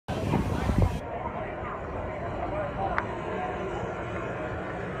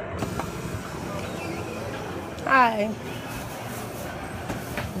Hi.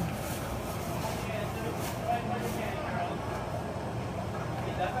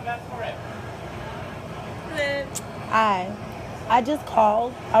 Hi. I just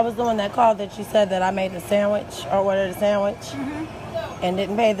called. I was the one that called that you said that I made a sandwich or ordered a sandwich and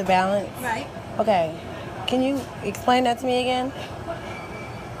didn't pay the balance. Right. Okay. Can you explain that to me again?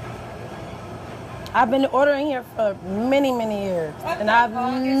 I've been ordering here for many, many years, Okay, and I've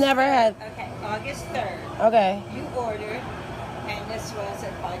August never 3rd. had. Okay, August 3rd. Okay. You ordered, and this was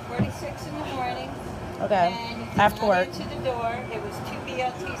at 5:46 in the morning. Okay. And you After work. to the door. It was 2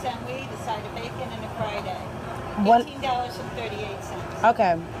 BLTs on wheat, a side of bacon, and a fried egg. What? $18.38.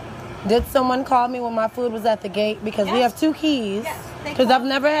 Okay. Did someone call me when my food was at the gate? Because we have two keys. Yes. Because I've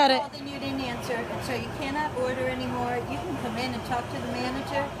never had it. And you didn't answer, and so you cannot order anymore. You can come in and talk to the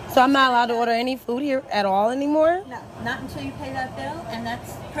manager. So I'm not allowed to order any food here at all anymore? No, not until you pay that bill, and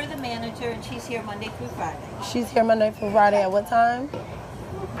that's per the manager, and she's here Monday through Friday. She's here Monday through Friday at what time?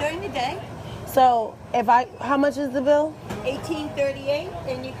 During the day, So how much is the bill? $18.38,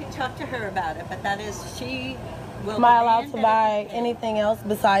 and you can talk to her about it. But that is, she will. Am I allowed to buy anything else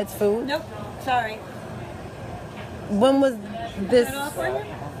besides food? Nope. Sorry. When was this? Is that all for you?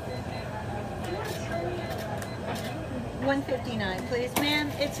 $159, please,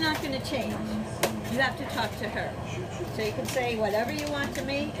 ma'am. It's not going to change. You have to talk to her. So you can say whatever you want to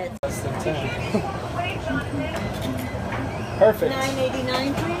me. It's less than 10. Perfect.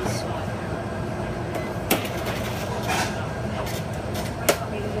 $9.89, please.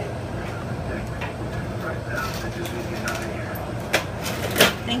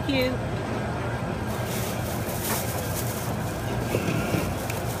 Thank you.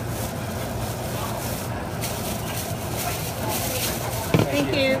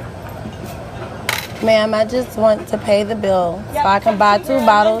 Thank you. Ma'am, I just want to pay the bill so I can buy 2 on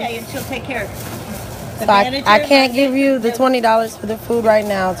bottles. Monday and she'll take care of it. The So I manager can't will give you the get- $20 for the food right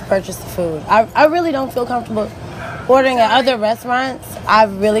now to purchase the food. I really don't feel comfortable ordering at other restaurants. I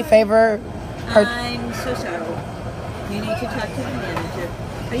really favor I'm so sorry. You need to talk to the manager.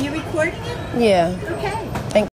 Are you recording it? Yeah. Okay.